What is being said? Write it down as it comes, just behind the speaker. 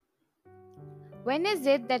When is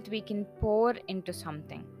it that we can pour into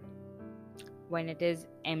something? When it is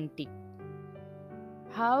empty.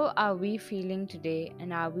 How are we feeling today,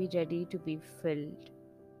 and are we ready to be filled?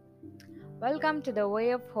 Welcome to the Way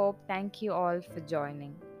of Hope. Thank you all for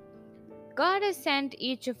joining. God has sent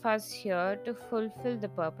each of us here to fulfill the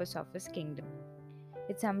purpose of His kingdom.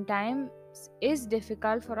 It sometimes is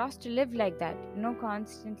difficult for us to live like that,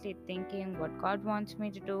 constantly thinking what God wants me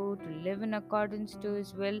to live in accordance to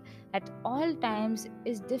His will at all times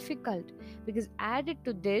is difficult, because added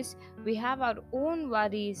to this, we have our own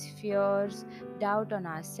worries, fears, doubt on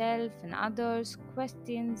ourselves and others,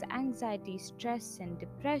 questions, anxiety, stress, and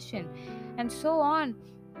depression, and so on.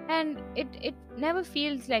 And it never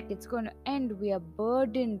feels like it's going to end. We are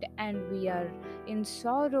burdened and we are in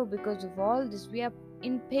sorrow because of all this. We are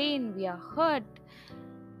in pain, we are hurt.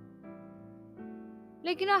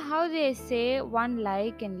 How they say one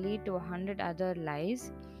lie can lead to 100 other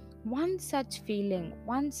lies? One such feeling,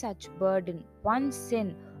 one such burden, one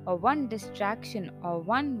sin, or one distraction, or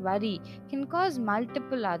one worry can cause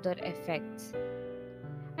multiple other effects.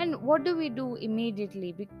 And what do we do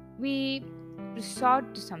immediately? We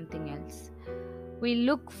resort to something else. We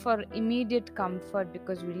look for immediate comfort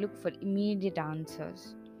because we look for immediate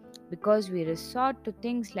answers. Because we resort to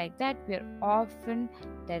things like that, we are often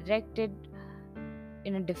directed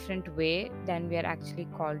in a different way than we are actually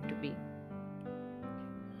called to be.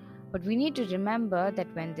 But we need to remember that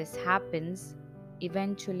when this happens,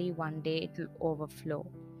 eventually one day it will overflow.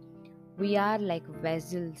 We are like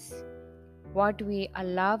vessels. What we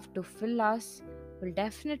allow to fill us will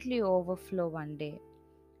definitely overflow one day.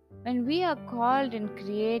 When we are called and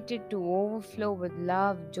created to overflow with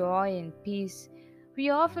love, joy, and peace, we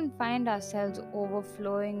often find ourselves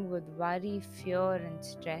overflowing with worry, fear, and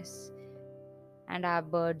stress, and our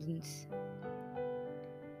burdens.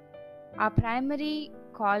 Our primary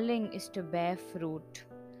calling is to bear fruit.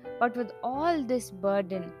 But with all this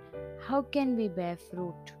burden, how can we bear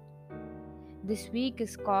fruit? This week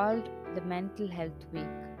is called the Mental Health Week.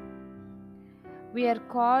 We are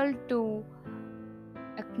called to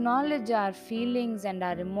acknowledge our feelings and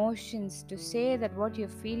our emotions, to say that what you're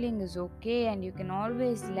feeling is okay and you can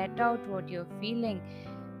always let out what you're feeling.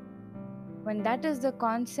 When that is the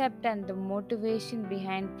concept and the motivation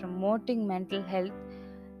behind promoting mental health,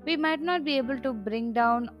 we might not be able to bring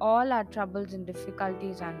down all our troubles and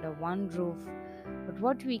difficulties under one roof. But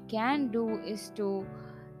what we can do is to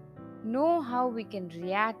know how we can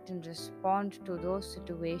react and respond to those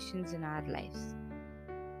situations in our lives.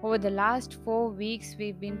 Over the last 4 weeks,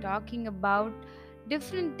 we've been talking about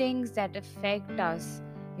different things that affect us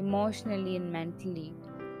emotionally and mentally: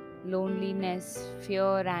 loneliness,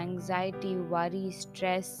 fear, anxiety, worry,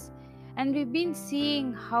 stress. And we've been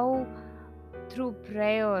seeing how, through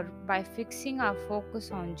prayer, by fixing our focus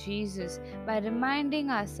on Jesus, by reminding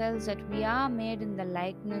ourselves that we are made in the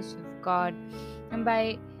likeness of God, and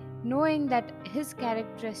by knowing that His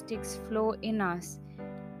characteristics flow in us,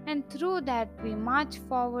 and through that, we march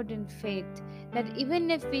forward in faith that even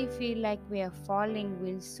if we feel like we are falling,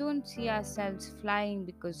 we'll soon see ourselves flying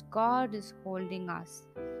because God is holding us.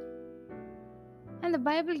 And the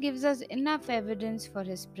Bible gives us enough evidence for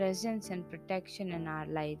His presence and protection in our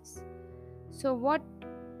lives. So, what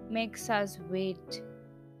makes us wait?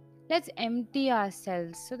 Let's empty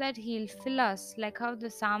ourselves so that He'll fill us, like how the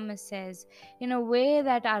psalmist says, in a way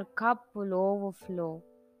that our cup will overflow.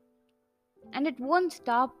 And it won't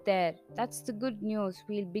stop there. That's the good news.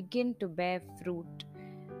 We'll begin to bear fruit.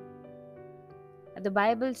 The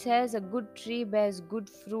Bible says a good tree bears good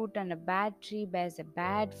fruit and a bad tree bears a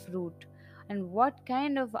bad fruit. And what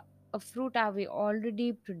kind of a fruit are we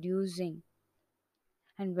already producing?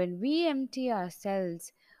 And when we empty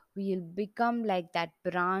ourselves, we'll become like that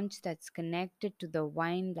branch that's connected to the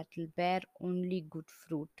vine that will bear only good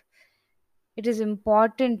fruit. It is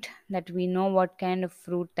important that we know what kind of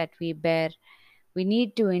fruit that we bear. We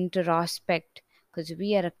need to introspect because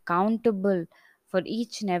we are accountable for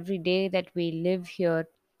each and every day that we live here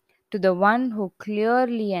to the one who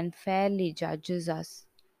clearly and fairly judges us.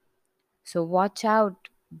 So watch out,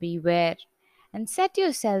 beware, and set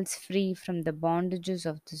yourselves free from the bondages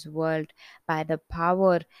of this world by the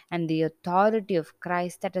power and the authority of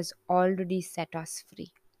Christ that has already set us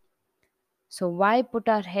free. So why put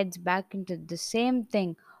our heads back into the same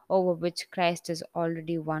thing over which Christ has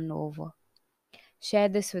already won over? Share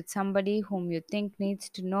this with somebody whom you think needs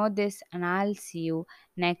to know this, and I'll see you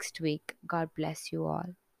next week. God bless you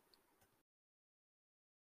all.